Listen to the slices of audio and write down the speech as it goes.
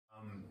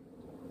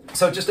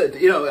So just,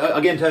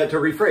 again, to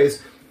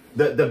rephrase,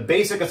 the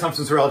basic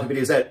assumptions of relativity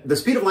is that the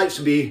speed of light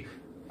should be,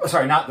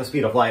 sorry, not the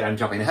speed of light, I'm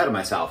jumping ahead of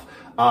myself.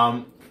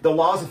 The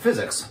laws of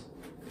physics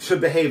should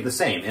behave the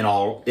same in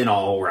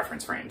all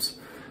reference frames.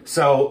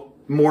 So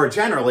more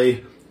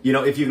generally,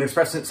 if you can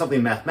express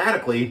something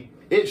mathematically,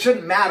 it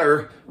shouldn't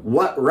matter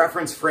what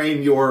reference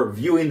frame you're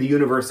viewing the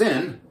universe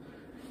in.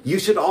 You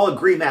should all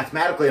agree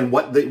mathematically on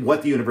what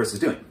the universe is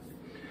doing.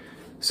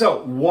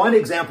 So one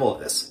example of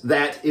this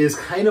that is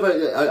kind of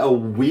a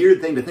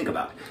weird thing to think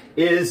about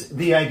is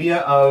the idea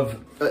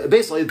of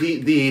basically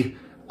the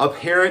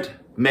apparent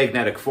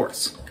magnetic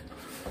force.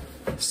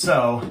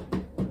 So,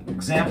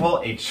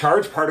 example, a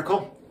charged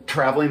particle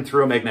traveling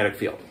through a magnetic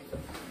field.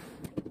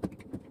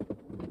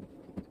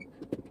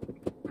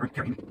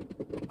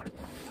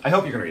 I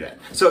hope you can read that.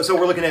 So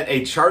we're looking at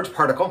a charged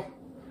particle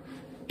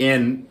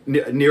in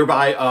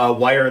nearby a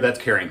wire that's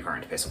carrying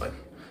current, basically.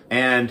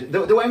 And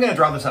the way I'm going to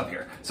draw this up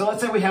here. So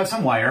let's say we have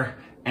some wire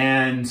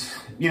and,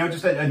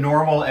 just a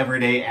normal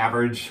everyday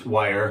average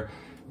wire.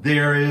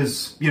 There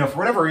is, for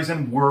whatever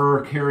reason,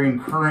 we're carrying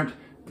current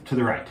to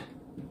the right.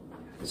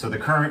 So the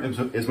current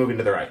is moving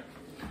to the right.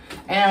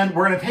 And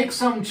we're going to take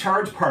some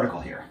charged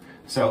particle here.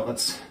 So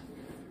let's,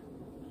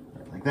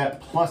 like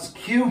that, plus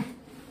Q.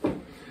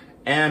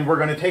 And we're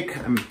going to take,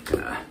 I'm going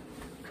to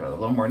draw it a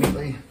little more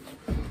neatly.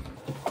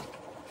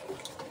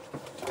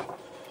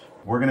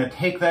 We're going to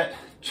take that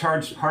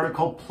charged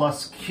particle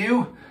plus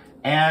Q,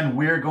 and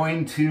we're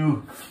going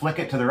to flick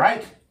it to the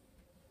right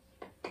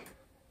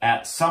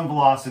at some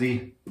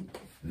velocity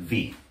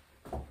V.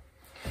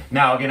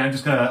 Now, again, I'm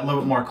just going to a little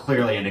bit more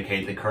clearly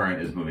indicate the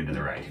current is moving to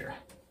the right here.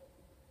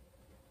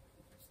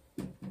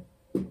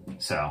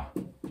 So,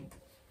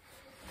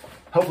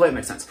 hopefully it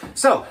makes sense.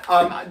 So,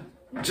 I'm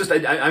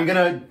going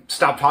to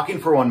stop talking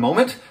for one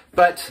moment,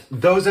 but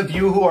those of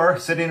you who are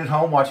sitting at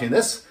home watching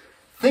this,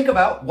 think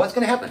about what's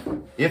going to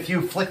happen. If you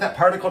flick that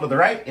particle to the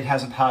right, it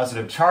has a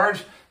positive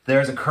charge.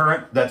 There's a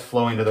current that's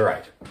flowing to the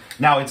right.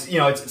 Now,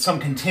 it's some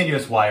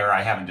continuous wire.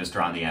 I haven't just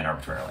drawn the end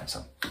arbitrarily.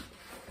 So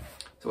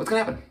what's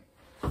going to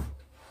happen?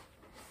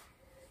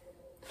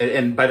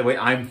 And by the way,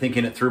 I'm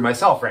thinking it through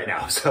myself right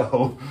now.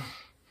 So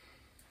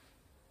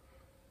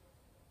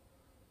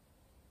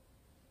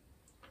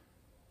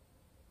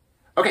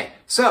okay,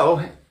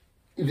 so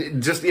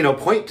just,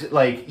 point,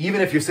 like,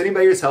 even if you're sitting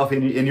by yourself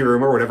in your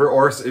room or whatever,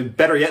 or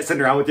better yet,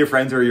 sitting around with your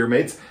friends or your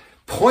mates,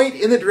 point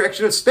in the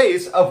direction of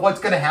space of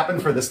what's going to happen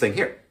for this thing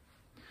here.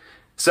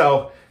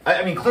 So,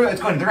 I mean, clearly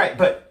it's going to the right,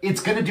 but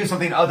it's going to do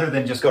something other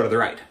than just go to the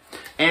right.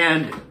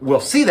 And we'll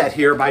see that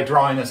here by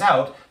drawing this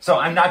out. So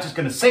I'm not just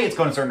going to say it's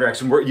going in a certain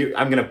direction,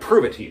 I'm going to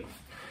prove it to you.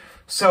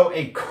 So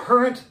a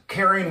current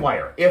carrying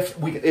wire, if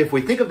we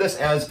think of this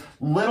as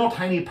little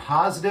tiny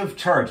positive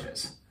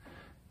charges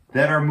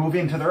that are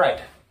moving to the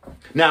right.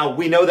 Now,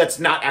 we know that's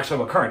not actually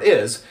what current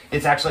is.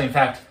 It's actually, in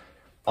fact,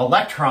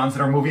 electrons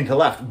that are moving to the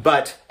left.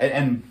 But,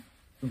 and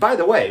by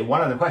the way,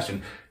 one other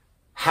question,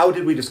 how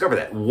did we discover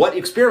that? What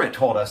experiment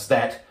told us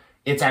that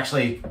it's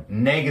actually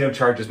negative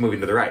charges moving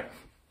to the right?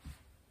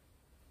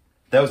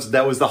 That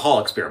was the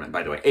Hall experiment,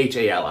 by the way,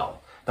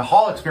 H-A-L-L. The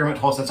Hall experiment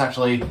told us it's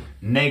actually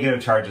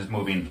negative charges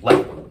moving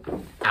left.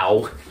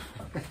 Ow.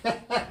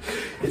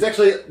 It's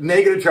actually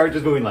negative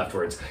charges moving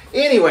leftwards.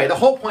 Anyway, the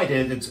whole point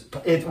is,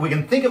 we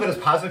can think of it as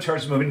positive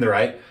charges moving to the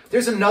right.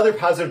 There's another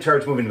positive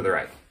charge moving to the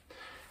right.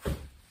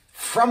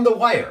 From the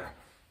wire,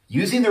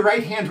 using the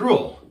right-hand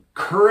rule,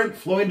 current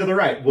flowing to the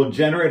right will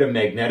generate a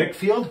magnetic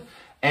field.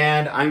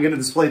 And I'm going to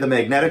display the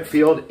magnetic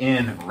field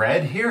in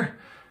red here.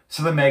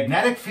 So the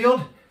magnetic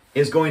field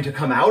is going to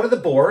come out of the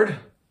board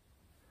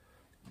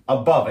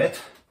above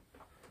it.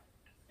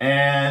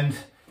 And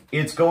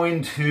it's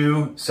going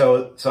to,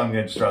 so I'm going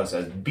to just draw this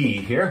as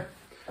B here.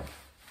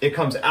 It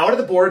comes out of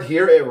the board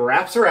here, it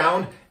wraps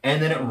around,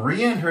 and then it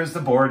re-enters the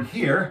board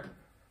here.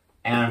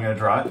 And I'm going to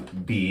draw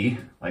it B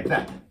like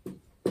that.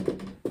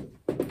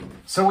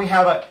 So we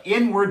have an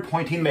inward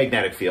pointing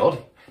magnetic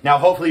field. Now,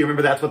 hopefully you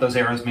remember that's what those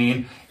arrows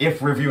mean. If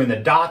we're viewing the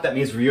dot, that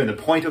means we're viewing the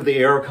point of the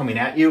arrow coming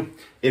at you.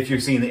 If you're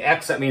seeing the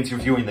X, that means you're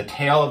viewing the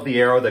tail of the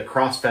arrow, the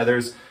cross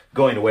feathers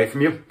going away from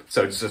you.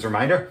 So just as a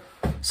reminder.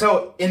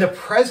 So in the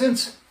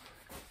presence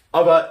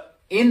of an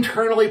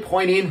internally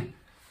pointing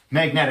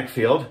magnetic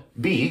field,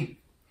 B,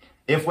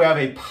 if we have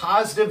a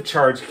positive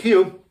charge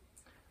Q,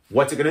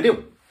 what's it going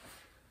to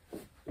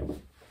do?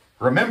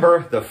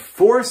 Remember, the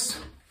force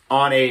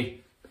on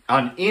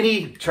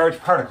any charged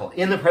particle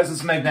in the presence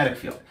of a magnetic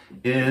field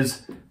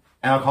is,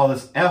 and I'll call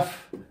this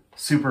F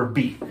super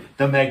B.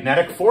 The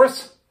magnetic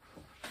force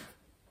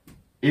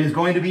is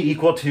going to be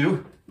equal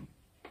to,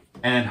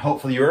 and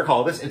hopefully you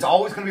recall this, it's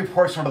always going to be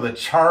proportional to the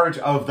charge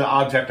of the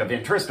object of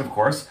interest, of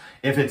course.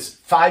 If it's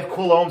 5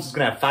 coulombs, it's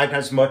going to have 5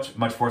 times as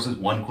much force as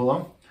 1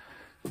 coulomb.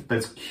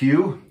 That's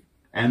Q,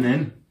 and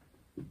then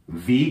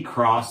V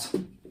cross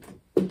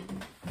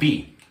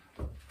B.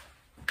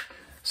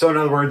 So in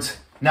other words,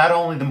 not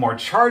only the more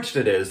charged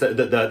it is,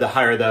 the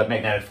higher the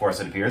magnetic force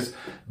it appears,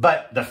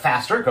 but the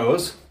faster it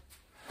goes,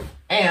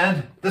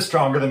 and the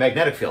stronger the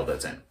magnetic field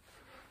that's in.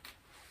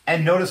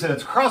 And notice that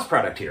it's cross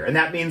product here, and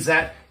that means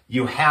that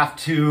you have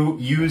to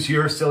use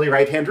your silly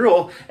right-hand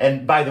rule.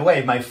 And by the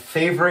way, my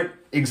favorite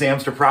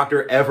exams to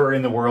proctor ever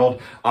in the world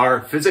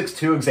are Physics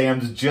 2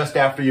 exams just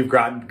after you've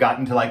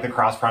gotten to like the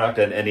cross product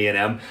and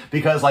E&M,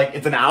 because like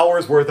it's an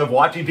hour's worth of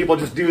watching people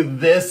just do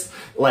this,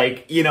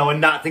 like, you know,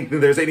 and not think that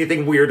there's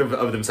anything weird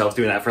of themselves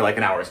doing that for like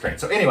an hour straight.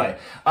 So anyway,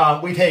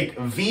 we take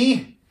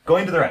V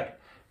going to the right,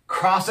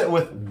 cross it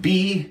with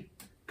B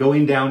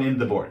going down into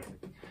the board.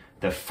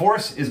 The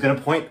force is going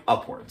to point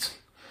upwards.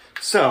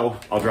 So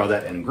I'll draw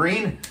that in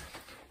green.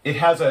 It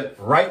has a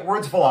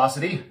rightwards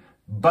velocity,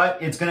 but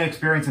it's going to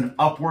experience an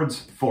upwards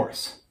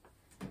force.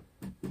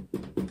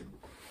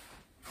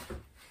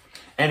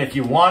 And if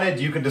you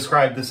wanted, you could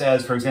describe this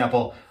as, for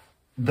example,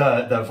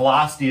 the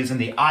velocity is in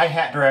the I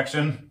hat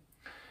direction.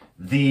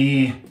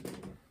 The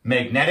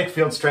magnetic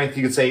field strength,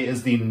 you could say,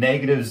 is the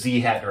negative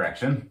Z hat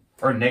direction,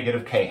 or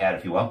negative K hat,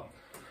 if you will.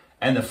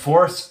 And the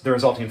force, the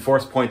resulting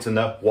force, points in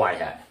the Y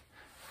hat,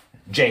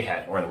 J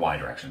hat, or the Y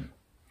direction.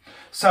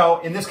 So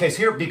in this case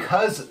here,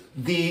 because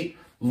the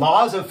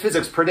laws of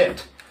physics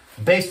predict,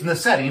 based on the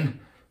setting,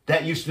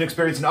 that you should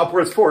experience an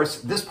upwards force,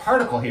 this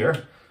particle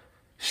here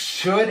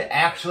should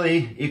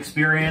actually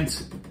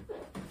experience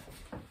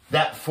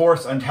that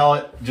force until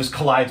it just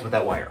collides with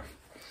that wire.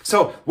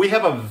 So we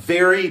have a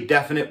very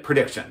definite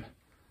prediction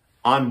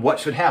on what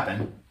should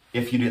happen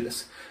if you do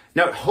this.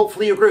 Now,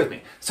 hopefully you agree with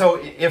me.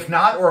 So if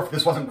not, or if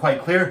this wasn't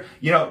quite clear,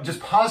 you know, just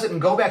pause it and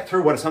go back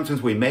through what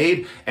assumptions we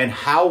made and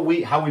how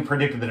we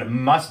predicted that it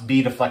must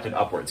be deflected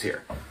upwards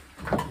here.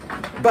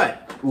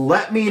 But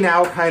let me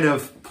now kind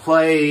of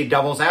play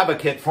devil's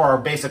advocate for our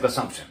basic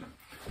assumption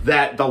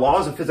that the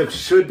laws of physics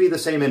should be the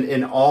same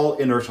in all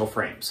inertial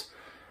frames.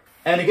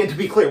 And again, to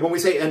be clear, when we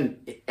say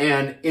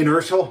an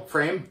inertial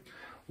frame,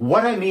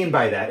 what I mean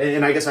by that,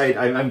 and I guess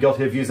I'm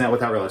guilty of using that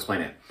without really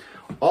explaining it.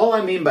 All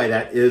I mean by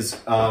that is,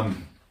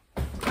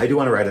 I do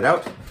want to write it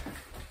out.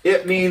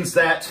 It means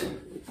that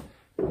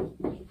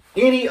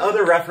any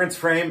other reference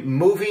frame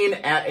moving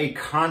at a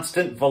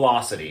constant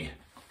velocity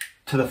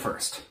to the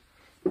first.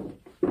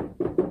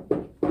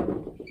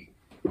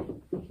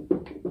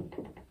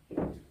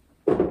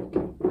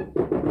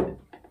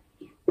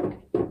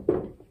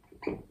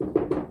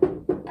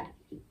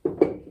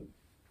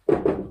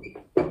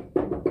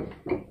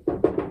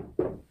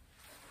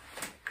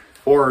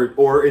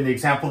 Or in the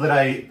example that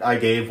I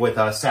gave with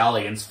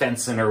Sally and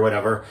Svensson or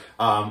whatever,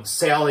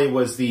 Sally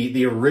was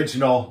the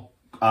original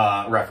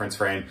reference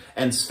frame,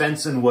 and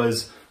Svensson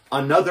was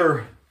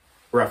another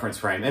reference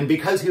frame. And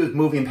because he was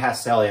moving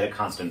past Sally at a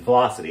constant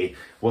velocity,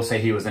 we'll say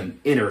he was an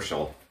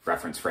inertial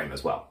reference frame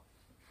as well.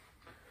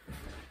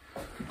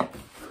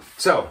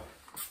 So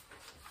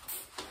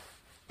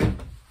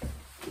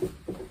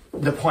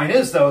the point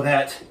is, though,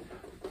 that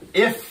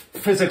if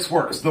physics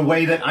works the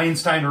way that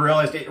Einstein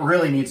realized it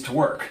really needs to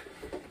work,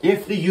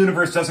 if the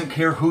universe doesn't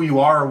care who you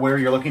are or where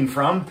you're looking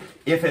from,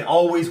 if it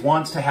always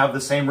wants to have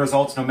the same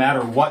results no matter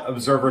what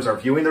observers are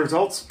viewing the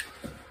results,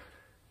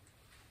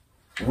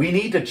 we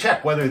need to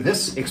check whether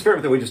this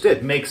experiment that we just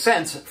did makes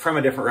sense from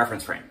a different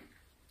reference frame.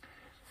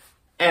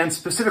 And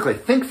specifically,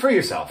 think for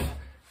yourself.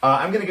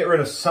 I'm going to get rid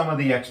of some of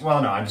the,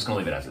 well, no, I'm just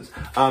going to leave it as is.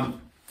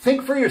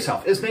 Think for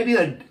yourself. Is maybe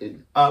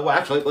well,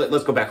 actually,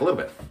 let's go back a little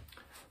bit.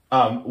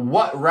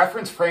 What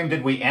reference frame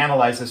did we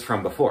analyze this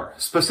from before?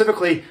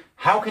 Specifically,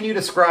 how can you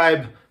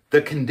describe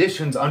the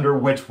conditions under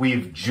which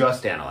we've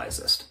just analyzed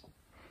this?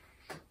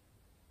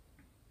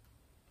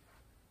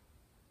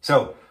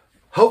 So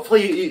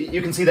hopefully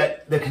you can see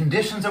that the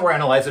conditions that we're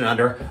analyzing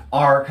under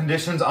are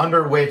conditions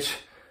under which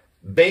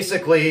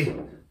basically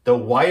the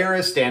wire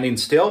is standing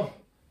still,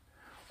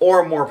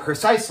 or more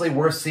precisely,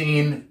 we're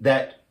seeing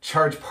that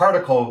charged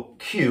particle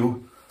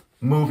Q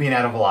moving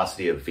at a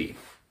velocity of V.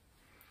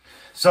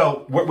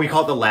 So what we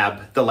call the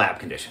lab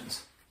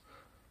conditions.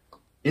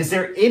 Is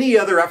there any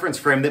other reference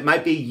frame that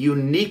might be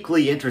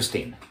uniquely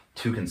interesting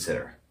to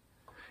consider?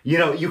 You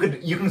know, you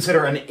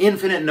consider an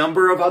infinite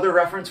number of other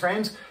reference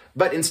frames,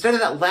 but instead of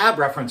that lab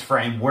reference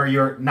frame where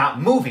you're not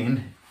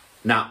moving,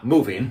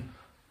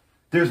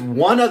 there's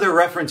one other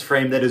reference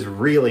frame that is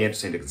really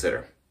interesting to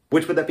consider.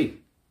 Which would that be?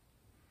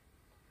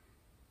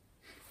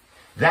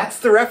 That's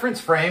the reference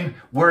frame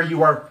where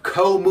you are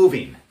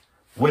co-moving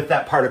with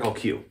that particle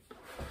Q.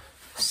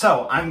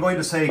 So I'm going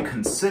to say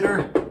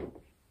consider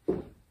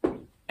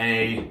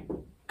a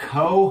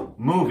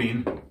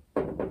co-moving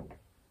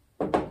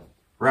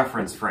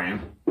reference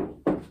frame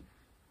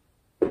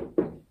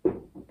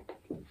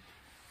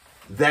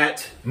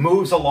that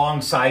moves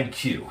alongside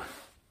Q.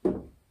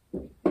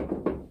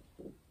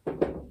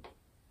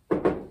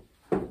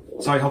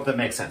 So I hope that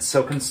makes sense.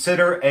 So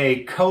consider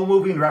a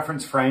co-moving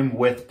reference frame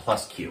with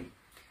plus Q.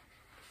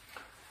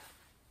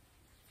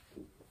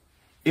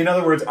 In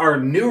other words, our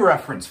new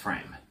reference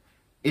frame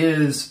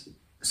is,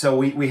 so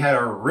we had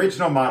our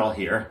original model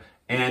here,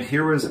 and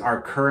here was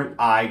our current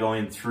I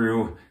going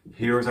through,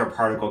 here was our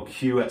particle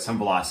Q at some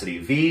velocity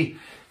V.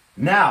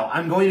 Now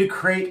I'm going to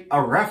create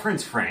a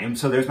reference frame,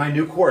 so there's my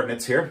new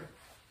coordinates here,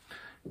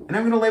 and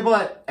I'm going to label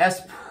it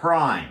S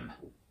prime.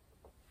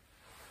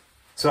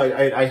 So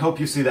I hope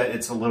you see that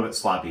it's a little bit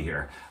sloppy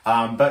here.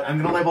 But I'm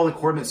going to label the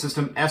coordinate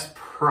system S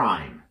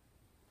prime.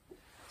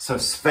 So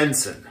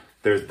Svensson.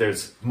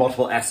 There's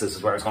multiple S's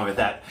is where I was going with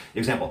that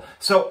example.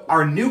 So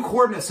our new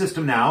coordinate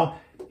system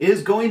now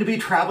is going to be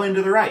traveling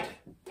to the right.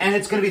 And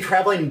it's going to be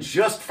traveling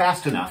just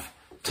fast enough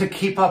to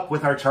keep up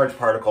with our charged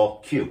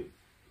particle Q.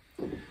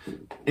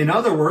 In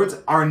other words,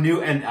 our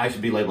new, and I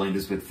should be labeling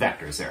this with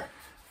vectors there.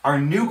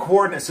 Our new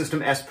coordinate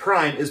system S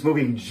prime is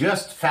moving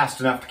just fast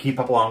enough to keep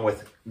up along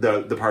with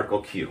the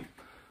particle Q.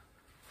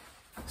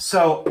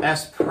 So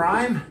S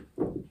prime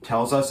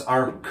tells us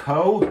our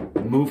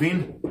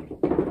co-moving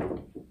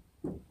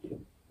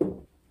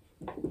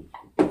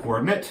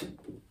coordinate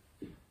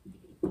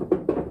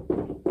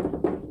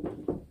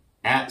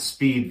at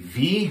speed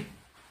v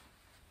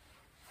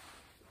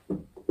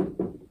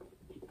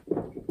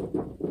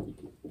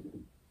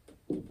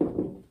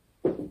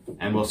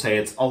and we'll say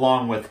it's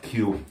along with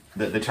Q,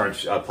 the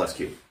charge plus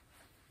Q.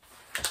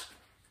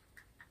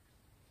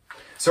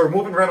 So we're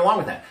moving right along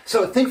with that.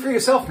 So think for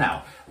yourself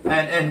now.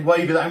 And while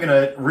you do that, I'm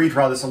going to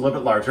redraw this a little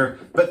bit larger.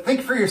 But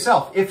think for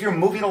yourself, if you're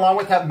moving along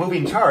with that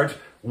moving charge,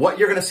 what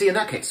you're going to see in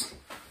that case.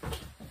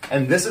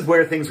 And this is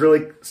where things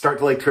really start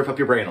to like trip up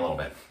your brain a little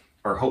bit.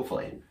 Or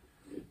hopefully.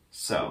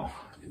 So,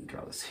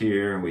 draw this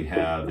here. We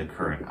have the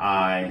current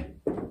I.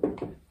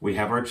 We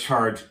have our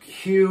charge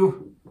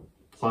Q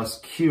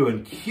plus Q.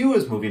 And Q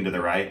is moving to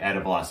the right at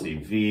a velocity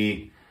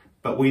V.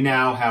 But we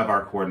now have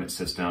our coordinate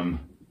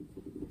system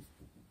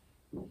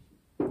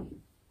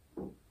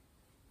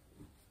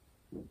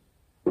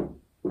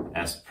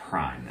S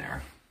prime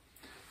there.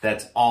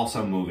 That's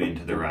also moving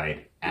to the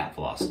right at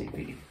velocity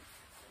V.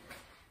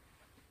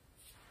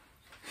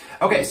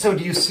 Okay, so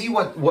do you see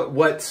what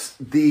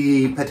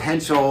the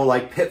potential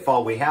like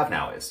pitfall we have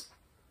now is?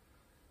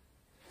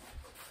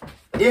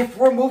 If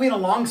we're moving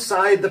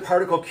alongside the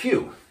particle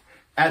Q,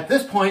 at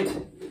this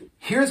point,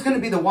 here's going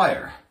to be the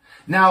wire.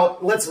 Now,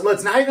 let's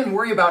not even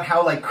worry about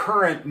how like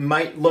current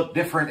might look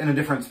different in a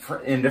different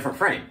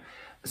frame.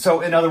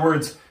 So in other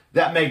words,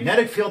 that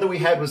magnetic field that we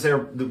had was there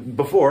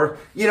before,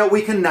 you know,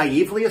 we can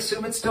naively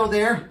assume it's still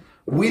there.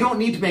 We don't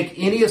need to make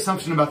any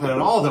assumption about that at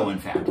all, though, in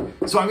fact.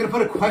 So I'm going to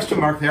put a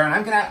question mark there, and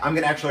I'm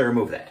going to actually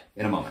remove that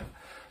in a moment.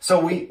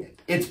 So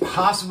it's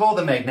possible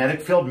the magnetic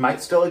field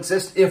might still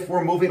exist if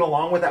we're moving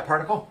along with that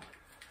particle.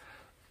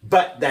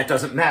 But that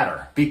doesn't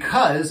matter,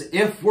 because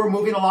if we're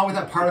moving along with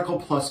that particle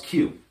plus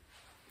Q,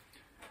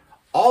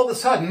 all of a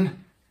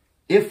sudden,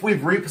 if we've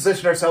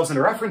repositioned ourselves in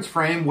a reference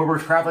frame where we're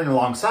traveling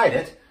alongside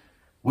it,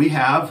 we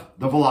have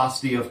the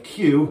velocity of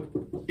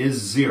Q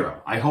is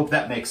 0. I hope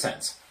that makes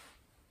sense.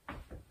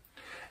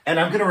 And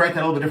I'm going to write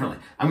that a little bit differently.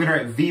 I'm going to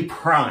write V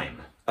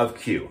prime of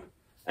Q.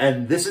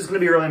 And this is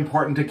going to be really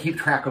important to keep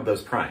track of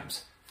those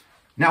primes.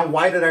 Now,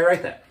 why did I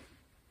write that?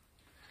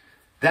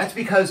 That's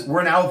because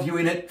we're now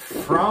viewing it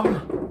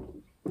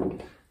from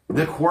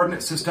the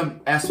coordinate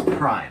system S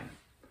prime.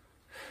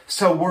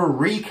 So we're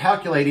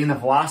recalculating the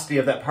velocity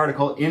of that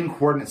particle in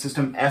coordinate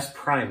system S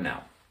prime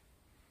now.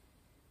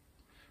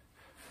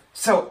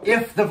 So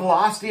if the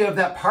velocity of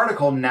that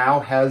particle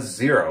now has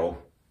 0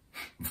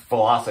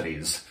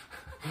 velocities,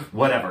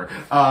 whatever,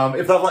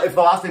 if the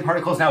velocity of the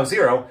particle is now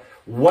 0,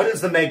 what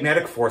is the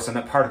magnetic force on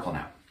that particle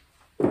now?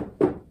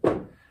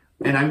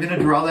 And I'm going to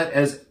draw that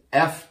as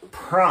F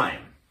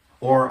prime,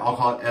 or I'll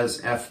call it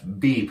as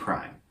FB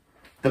prime,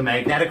 the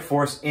magnetic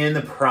force in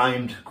the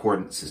primed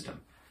coordinate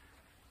system.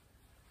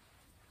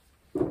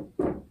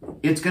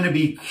 It's going to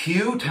be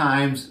Q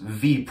times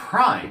V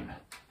prime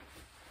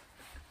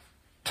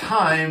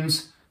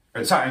times,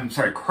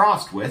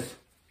 crossed with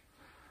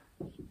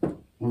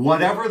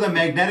whatever the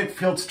magnetic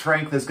field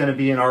strength is going to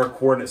be in our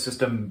coordinate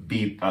system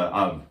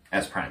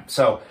S prime.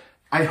 So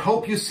I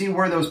hope you see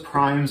where those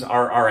primes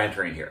are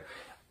entering here.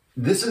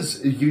 This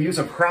is, you use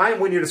a prime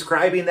when you're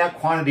describing that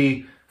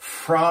quantity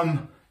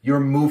from your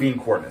moving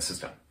coordinate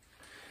system.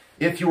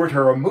 If you were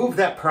to remove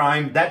that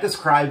prime, that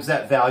describes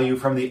that value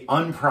from the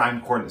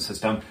unprimed coordinate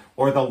system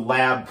or the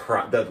lab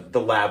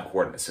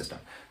coordinate system.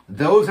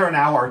 Those are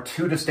now our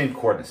two distinct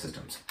coordinate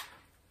systems.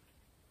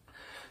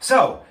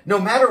 So, no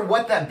matter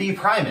what that B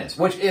prime is,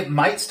 which it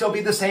might still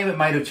be the same, it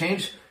might have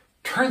changed,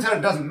 turns out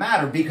it doesn't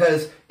matter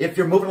because if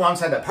you're moving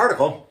alongside that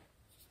particle,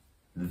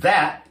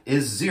 that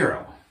is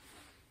 0.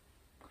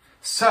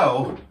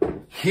 So,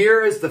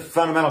 here is the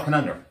fundamental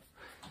conundrum.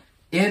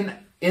 In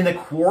the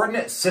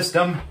coordinate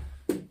system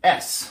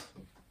S,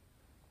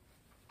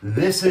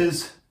 this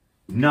is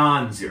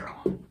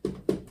non-zero.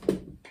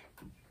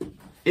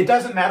 It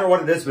doesn't matter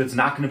what it is, but it's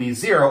not going to be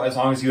 0 as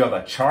long as you have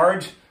a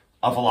charge,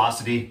 a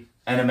velocity,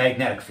 and a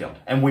magnetic field.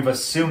 And we've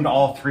assumed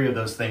all three of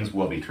those things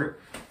will be true.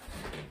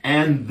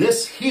 And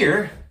this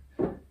here,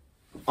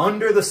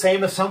 under the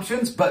same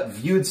assumptions, but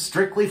viewed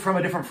strictly from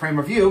a different frame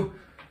of view,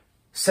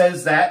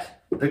 says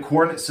that the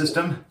coordinate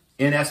system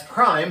in S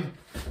prime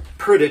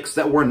predicts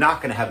that we're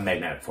not going to have a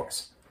magnetic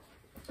force.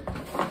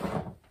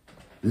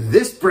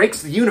 This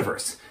breaks the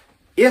universe.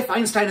 If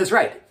Einstein is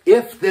right,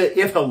 if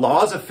the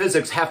laws of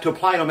physics have to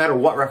apply no matter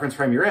what reference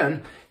frame you're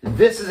in,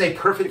 this is a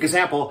perfect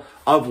example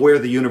of where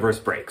the universe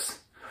breaks.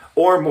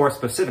 Or more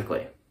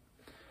specifically,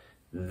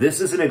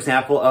 this is an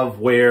example of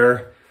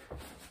where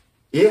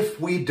if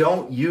we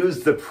don't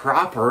use the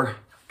proper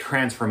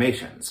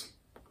transformations,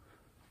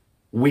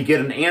 we get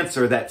an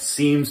answer that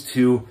seems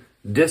to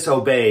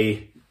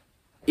disobey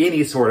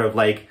any sort of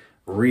like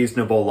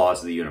reasonable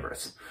laws of the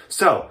universe.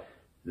 So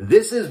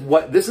this is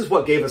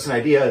what gave us an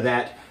idea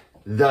that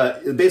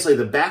basically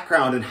the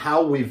background and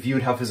how we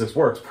viewed how physics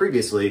works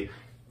previously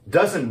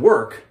doesn't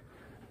work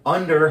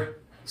under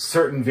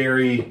certain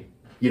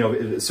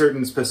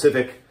certain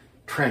specific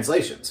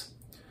translations.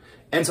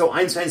 And so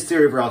Einstein's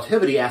theory of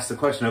relativity asks the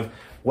question of,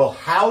 well,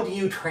 how do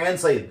you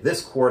translate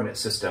this coordinate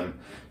system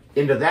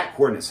into that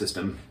coordinate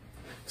system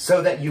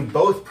so that you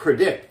both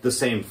predict the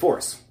same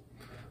force?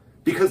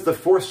 Because the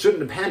force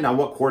shouldn't depend on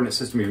what coordinate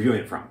system you're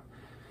viewing it from.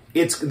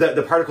 It's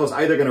the particle is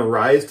either going to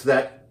rise to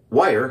that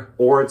wire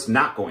or it's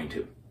not going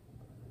to,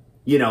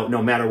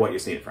 no matter what you're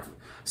seeing it from.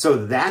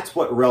 So that's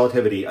what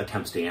relativity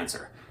attempts to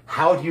answer.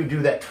 How do you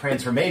do that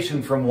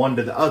transformation from one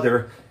to the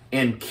other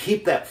and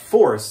keep that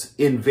force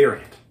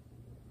invariant?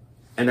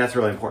 And that's a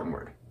really important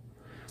word.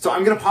 So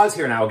I'm going to pause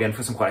here now again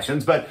for some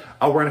questions, but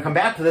we're going to come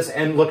back to this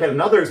and look at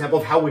another example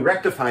of how we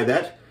rectify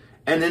that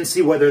and then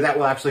see whether that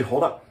will actually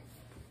hold up.